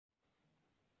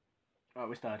Alright,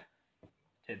 we start.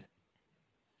 Ted.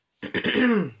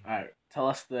 Alright, tell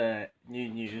us the new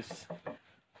news.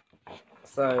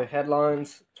 So,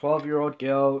 headlines: 12-year-old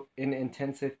girl in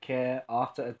intensive care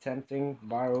after attempting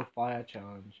viral fire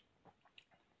challenge.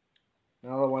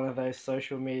 Another one of those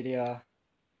social media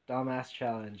dumbass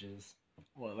challenges.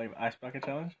 What, like the ice bucket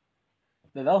challenge?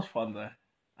 No, that was fun though.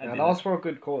 Now, that was for a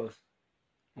good cause.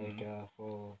 Mm. Like,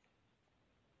 for...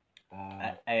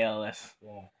 ALS.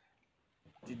 yeah.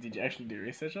 Did you actually do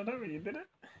research on it when you did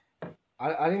it?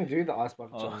 I didn't do the ice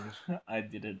bucket Oh, challenge. I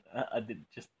did it. I did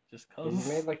just cause.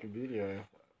 You made like a video.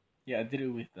 Yeah, I did it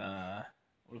with what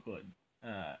do you call it?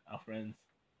 Our friends.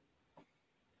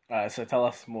 So tell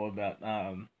us more about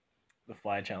the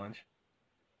fire challenge.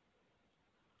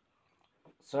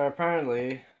 So,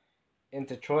 apparently, in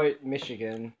Detroit,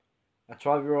 Michigan, a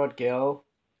 12-year-old girl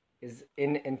is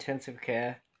in intensive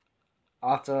care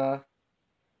after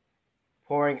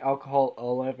pouring alcohol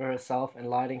all over herself and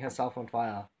lighting herself on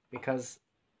fire because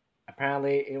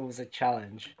apparently it was a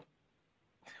challenge.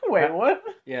 Wait, what?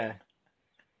 Yeah.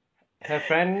 Her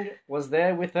friend was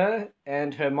there with her,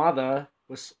 and her mother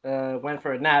was went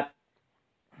for a nap,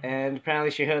 and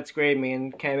apparently she heard screaming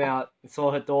and came out and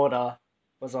saw her daughter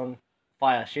was on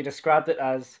fire. She described it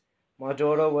as, "My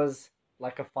daughter was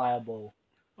like a fireball."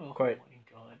 Oh Quote. my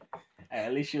god. Hey,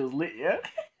 at least she was lit, yeah?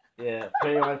 Yeah,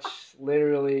 pretty much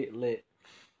literally lit.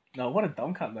 No, what a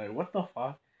dumb cunt though. What the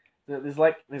fuck?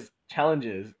 There's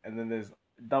challenges and then there's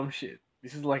dumb shit.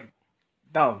 This is like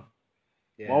dumb.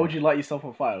 Yeah. Why would you light yourself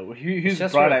on fire? It's Whose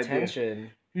just bright for idea?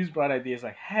 attention. Whose bright idea is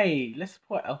like, hey, let's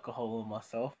pour alcohol on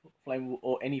myself, flame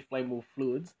or any flammable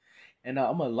fluids, and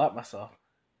I'm gonna light myself.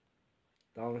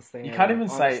 Dumbest thing You ever, can't even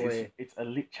say honestly. it's a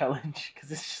lit challenge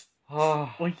because it's just.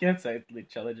 Oh, Well, you can't say it's a lit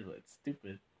challenge, but it's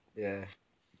stupid. yeah.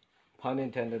 Pun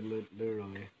intended,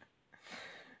 literally.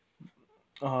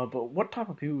 But what type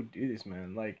of people do this,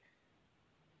 man? Like,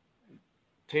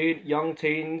 Young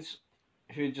teens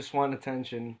who just want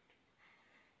attention.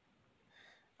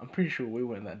 I'm pretty sure we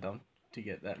weren't that dumb to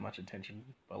get that much attention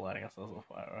by lighting ourselves on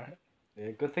fire, right?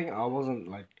 Yeah, good thing I wasn't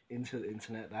like into the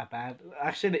internet that bad.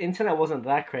 Actually, the internet wasn't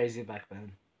that crazy back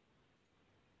then.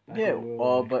 Yeah, when we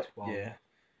were, like, but 12. yeah,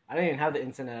 I didn't even have the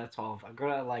internet at 12. I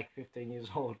got it at like 15 years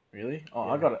old. really? Oh,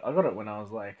 Yeah. I got it when I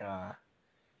was like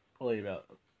probably about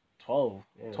 12,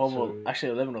 Yeah, 12 or so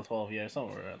actually 11 or 12, yeah,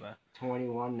 somewhere around there.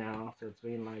 21 now, so it's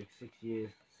been like 6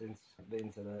 years since the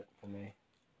internet for me.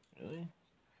 Really?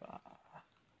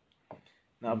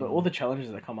 No, but all the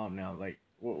challenges that come up now, like,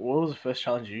 what was the first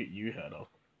challenge you heard of?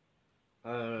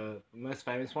 The most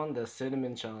famous one, the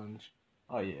cinnamon challenge.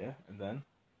 Oh yeah, and then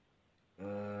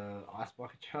Ice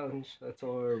bucket challenge. That's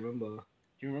all I remember. do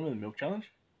you remember the milk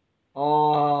challenge?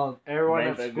 Oh, everyone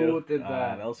at Rainbow school milk. did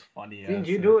that. That was funny. Didn't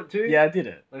you do it too? Yeah, I did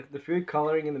it. Like the food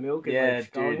coloring in the milk and Yeah, like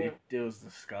sculling dude, it was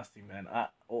disgusting, man.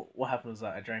 What happened was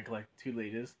that I drank like 2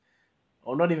 liters,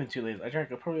 or not even 2 liters. I drank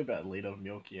probably about a liter of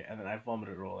milk, yeah, and then I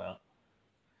vomited it all out.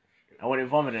 And when I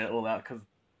vomited it all out, because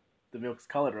the milk's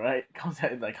colored, right? It comes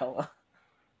out in that color.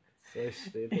 So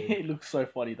stupid. It looks so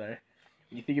funny though.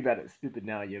 When you think about it, it's stupid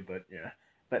now, yeah, but yeah.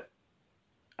 But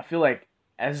I feel like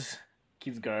as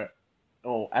kids go,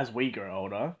 or as we grow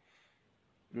older,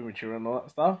 we mature and all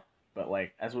that stuff. But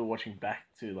like as we're watching back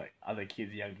to like other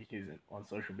kids, younger kids on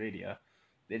social media,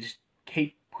 they just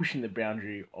keep pushing the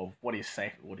boundary of what is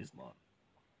safe and what is not.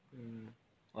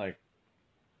 Like,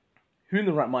 who in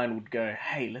the right mind would go,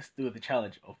 "Hey, let's do the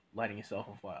challenge of lighting yourself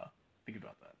on fire"? Think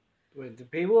about that. Wait, do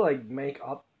people like make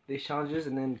up these challenges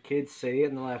and then kids see it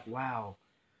and they're like, "Wow,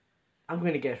 I'm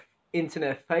gonna get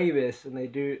internet famous," and they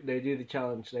do the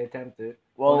challenge, they attempt it,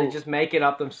 Well, or they just make it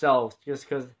up themselves just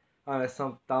because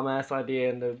some dumbass idea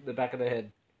in the back of their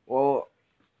head. well,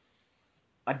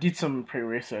 I did some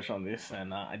pre-research on this,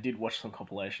 and I did watch some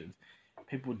compilations.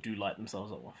 People do light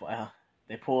themselves up on fire.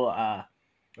 They pour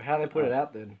But how they put it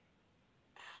out then?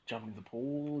 jump in the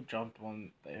pool,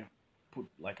 they put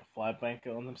like a fire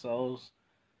blanket on themselves.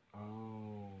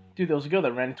 Oh, Dude, there was a girl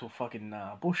that ran into a fucking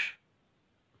bush.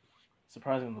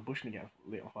 Surprisingly, the bush didn't get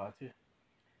lit on fire too.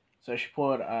 So she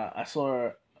poured. I saw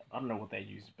her. I don't know what they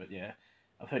used, but yeah,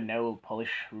 I've heard nail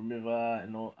polish remover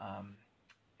and all.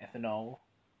 Ethanol.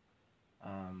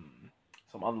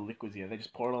 Some other liquids. Yeah, they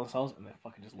just pour it on themselves and they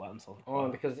fucking just light themselves on fire.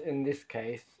 oh, because in this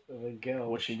case, the girl,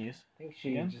 What she used? I think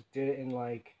she again? just did it in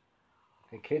like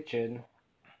the kitchen.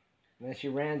 And then she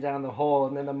ran down the hall,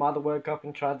 and then the mother woke up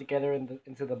and tried to get her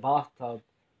into the bathtub.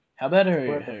 How about put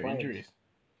her out the flames. injuries?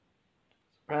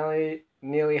 Apparently,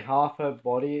 nearly half her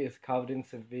body is covered in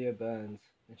severe burns,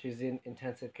 and she's in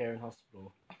intensive care in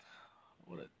hospital.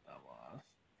 What a dumbass.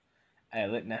 Hey,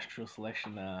 let natural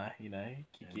selection,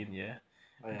 kick in, yeah.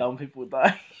 Oh, yeah. dumb people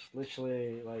die. Just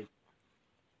literally, like,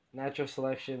 natural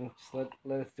selection, just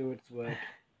let it do its work.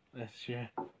 That's true.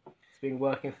 It's been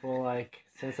working for, like,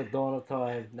 since the dawn of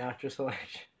time. Natural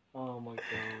selection. Oh my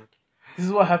god. This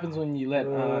is what happens when you let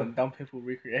Ugh. dumb people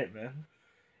recreate, man.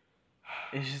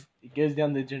 It goes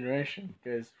down the generation. It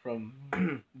goes from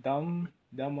dumb,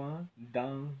 dumber,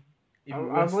 dumb.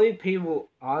 Even I worse. believe people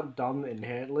aren't dumb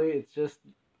inherently. It's just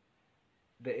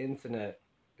the internet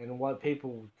and what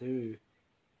people do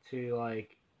to,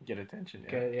 like, Get attention.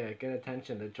 Yeah. get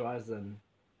attention that drives them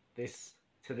this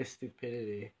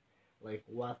stupidity. Like,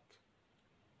 what?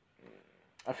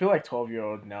 I feel like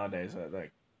 12-year-old nowadays are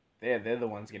like, they're the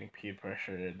ones getting peer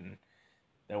pressured and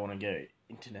they want to get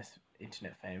internet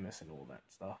famous and all that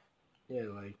stuff. Yeah,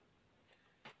 like,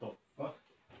 The fuck?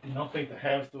 Did not think the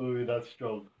hamster would be that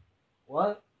strong.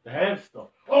 what? The hamster.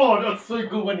 Oh, that's so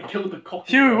good when he killed the cockroach.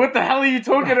 Hugh, what the hell are you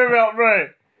talking about, bro?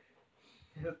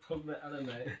 You're talking about anime.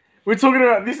 We're talking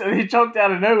about this and he jumped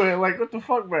out of nowhere. Like, what the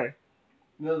fuck, bro?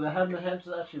 No, the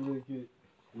hamster's actually really cute.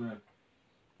 Yeah.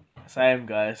 Same,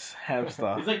 guys.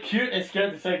 Hamster. Is it cute and scared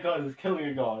at the same time as killing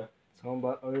a guy? Talking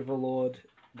about Overlord,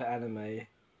 the anime.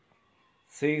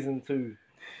 Season 2.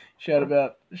 Shout out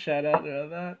about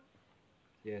that.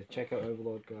 Yeah, check out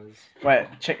Overlord, guys. Wait,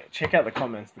 check out the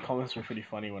comments. The comments were pretty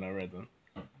funny when I read them.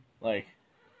 Like,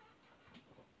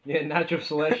 Yeah, natural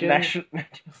selection. natural.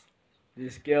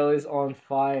 This girl is on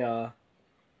fire.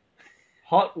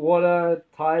 Hot water,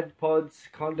 Tide Pods,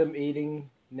 condom eating,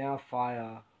 now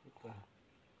fire. What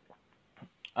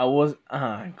I was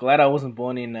glad I wasn't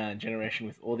born in a generation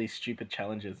with all these stupid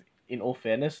challenges. In all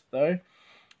fairness, though,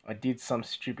 I did some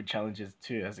stupid challenges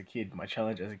too as a kid. My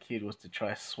challenge as a kid was to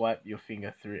try swipe your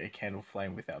finger through a candle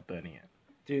flame without burning it.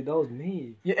 Dude, that was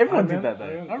me. Yeah, everyone did remember-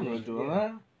 that though. I remember doing yeah.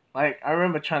 that. Like, I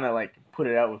remember trying to like put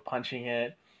it out with punching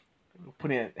it.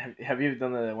 Putting it. Have you ever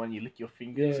done the one you lick your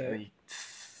fingers Yeah. and then you?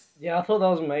 Yeah, I thought that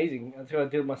was amazing until I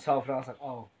did it myself and I was like,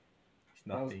 oh, It's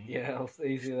that was, nothing. yeah, that was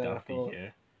easier than I Nothing thought.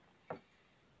 here.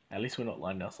 At least we're not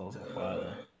lighting ourselves on fire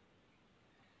though.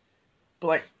 But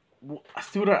like, I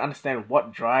still don't understand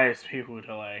what drives people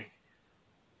to like.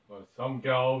 Well, some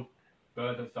girl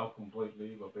burned herself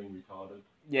completely by being retarded.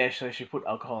 Yeah, so she put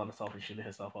alcohol on herself and she lit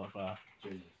herself on fire.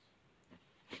 Jesus.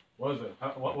 What is it?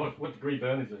 What degree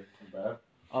burn is it? Is it bad?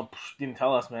 Oh, didn't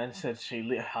tell us, man. She said she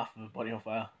lit half of her body on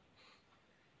fire.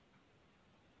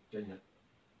 Genius.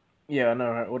 Yeah, I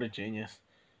know, right? What a genius.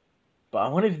 But I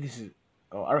wonder if this is.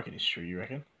 Oh, I reckon it's true. You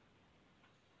reckon?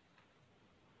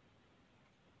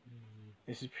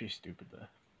 This is pretty stupid, though.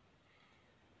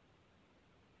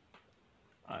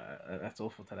 That's all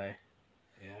for today.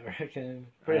 Yeah, I reckon.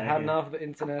 Pretty had reckon. enough of the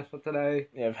internet for today.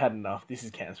 Yeah, I've had enough. This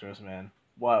is cancerous, man.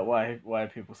 Why are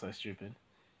people so stupid?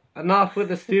 Enough with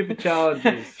the stupid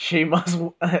challenges. she must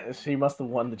have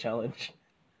won the challenge.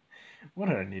 What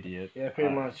an idiot. Yeah,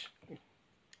 pretty much.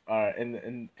 Alright,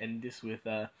 and this with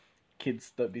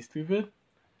kids don't be stupid.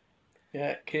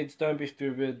 Yeah, kids, don't be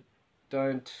stupid.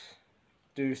 Don't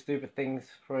do stupid things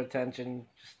for attention.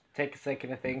 Just take a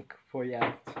second to think before you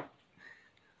act.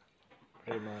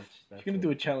 Pretty much. If you're gonna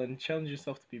do a challenge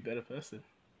yourself to be a better person.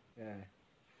 Yeah.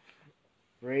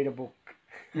 Read a book.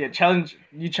 Yeah, challenge.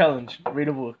 Read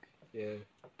a book. Yeah.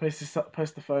 Post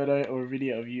a photo or a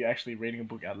video of you actually reading a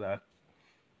book out loud.